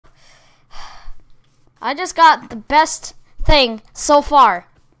I just got the best thing so far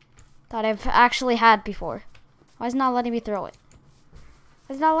that I've actually had before. Why is it not letting me throw it?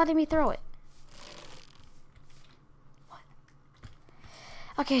 Why is it not letting me throw it? What?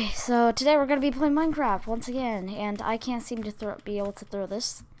 Okay, so today we're gonna be playing Minecraft once again, and I can't seem to be able to throw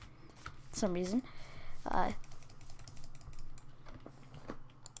this for some reason.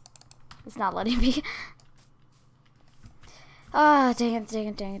 It's not letting me. Ah, dang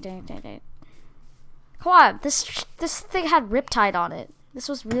it. Come on, this thing had Riptide on it. This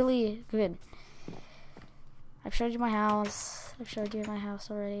was really good. I've showed you my house. I've showed you my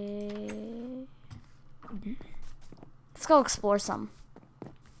house already. Let's go explore some.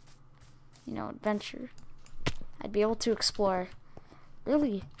 You know, adventure. I'd be able to explore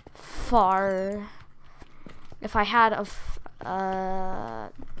really far if I had I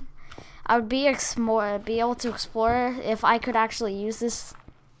would be able to explore if I could actually use this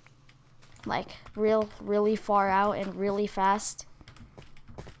like really far out and really fast.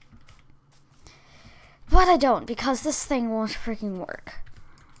 But I don't, because this thing won't freaking work.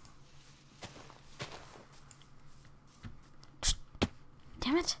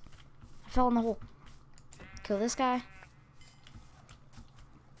 Damn it. I fell in the hole. Kill this guy.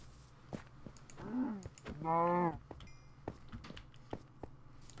 No.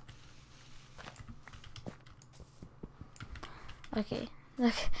 Okay.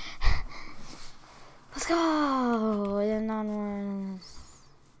 Look. Let's go. And onwards.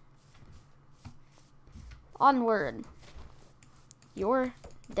 Onward. You're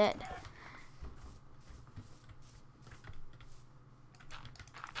dead.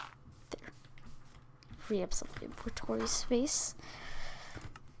 There. Free up some inventory space.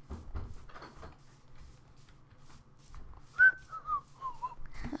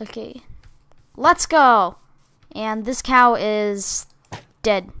 Okay. Let's go. And this cow is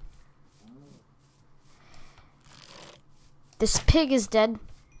dead. This pig is dead.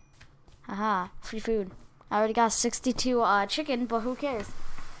 Haha, free food. I already got 62 chicken, but who cares?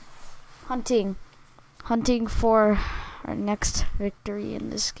 Hunting for our next victory in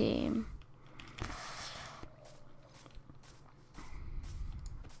this game.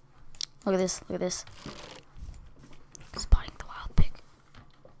 Look at this. Spotting the wild pig.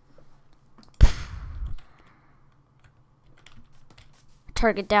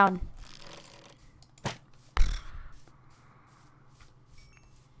 Target down.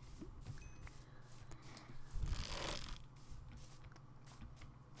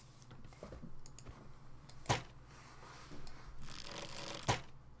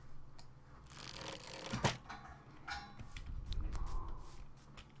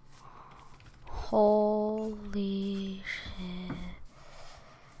 Holy shit.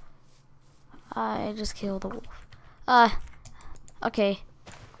 I just killed a wolf. Okay.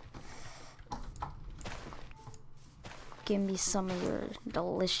 Give me some of your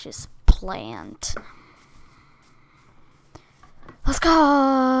delicious plant. Let's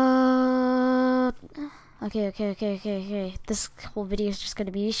go! Okay. This whole video is just gonna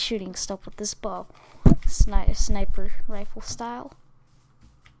be shooting stuff with this bow. Sniper rifle style.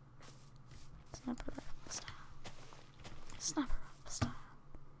 Sniper rifle style.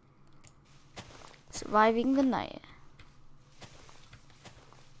 Surviving the night.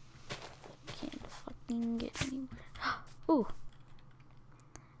 Can't fucking get anywhere. Ooh.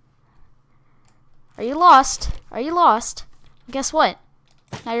 Are you lost? Are you lost? Guess what?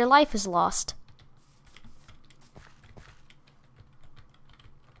 Now your life is lost.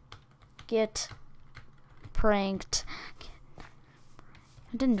 Get pranked.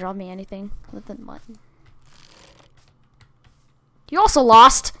 It didn't draw me anything other than mutton. You also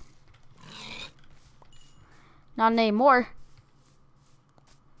lost. Not anymore.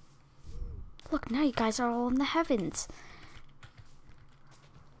 Look, now you guys are all in the heavens.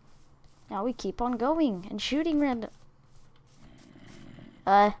 Now we keep on going and shooting random.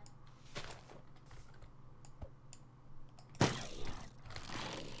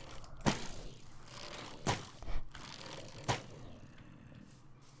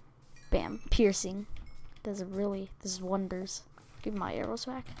 Bam, piercing. Does wonders. Give my arrows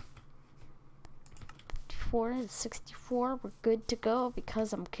back. 54 is 64. We're good to go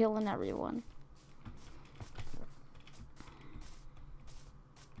because I'm killing everyone.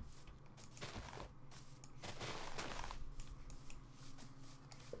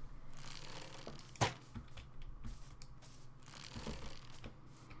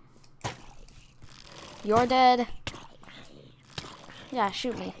 You're dead. Yeah,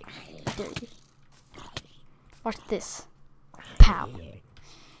 shoot me. Dare you. Watch this. Pow.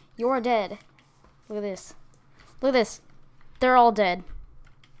 You're dead. Look at this. Look at this. They're all dead.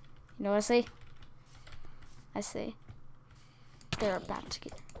 You know what I say? I see. They're about to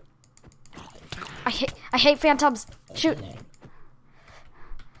get. I hate phantoms. Shoot.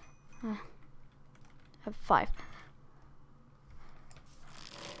 I have 5.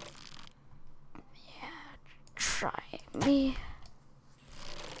 Yeah, try me.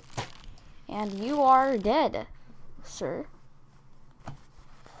 And you are dead, sir.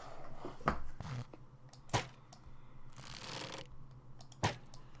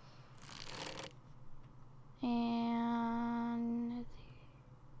 And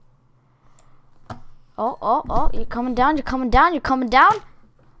oh, you're coming down, you're coming down, you're coming down.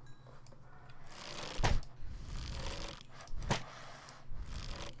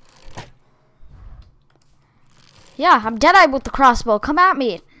 Yeah, I'm Deadeye with the crossbow. Come at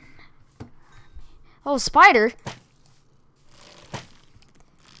me. Oh, spider.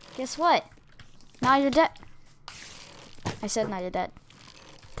 Guess what? Now you're dead. I said now you're dead.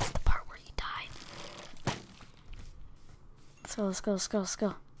 This is the part where you die. Let's go.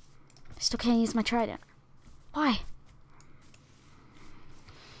 I still can't use my trident. Why?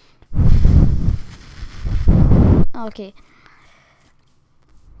 Okay.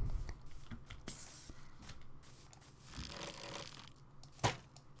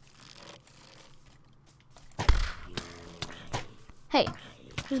 Hey,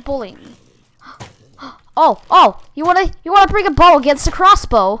 who's bullying me? Oh, you wanna bring a bow against a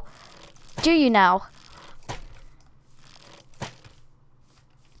crossbow? Do you now?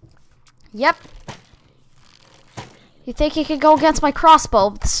 Yep. You think you can go against my crossbow,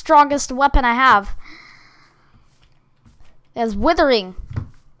 the strongest weapon I have? It has withering.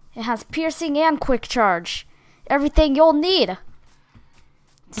 It has piercing and quick charge. Everything you'll need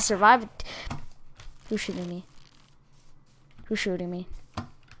to survive. Who's shooting me? Who's shooting me?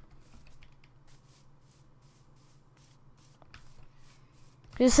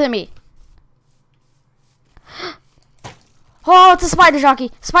 Who's hitting me? Oh, it's a spider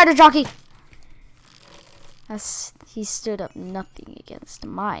jockey! Spider jockey! He stood up nothing against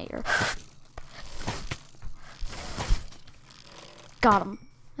my... Got him.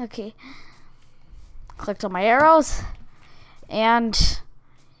 Okay. Clicked on my arrows. And...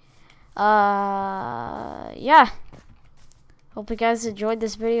 yeah. Hope you guys enjoyed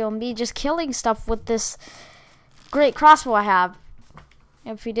this video of me just killing stuff with this great crossbow I have.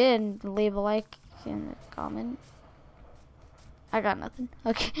 If you did, leave a like and a comment. I got nothing.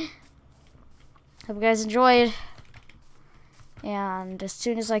 Okay. Hope you guys enjoyed. And as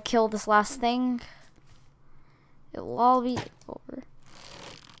soon as I kill this last thing, it'll all be over.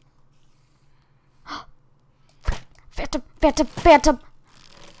 Phantom!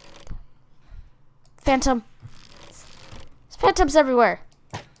 There's phantoms everywhere.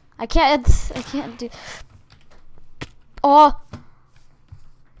 I can't do. Oh,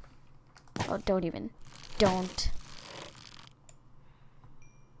 don't.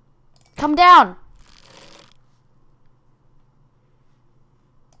 Come down.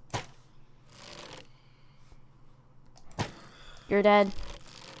 You're dead.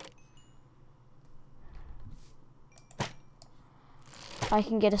 If I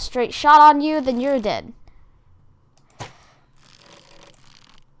can get a straight shot on you, then you're dead.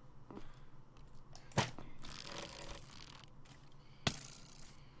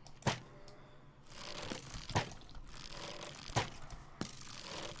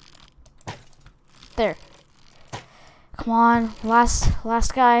 There. Come on, last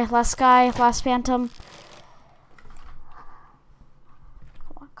guy, last phantom.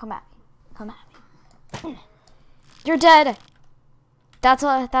 Come at me. You're dead.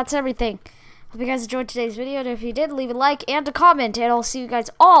 That's everything. Hope you guys enjoyed today's video, and if you did, leave a like and a comment, and I'll see you guys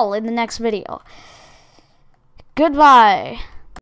all in the next video. Goodbye.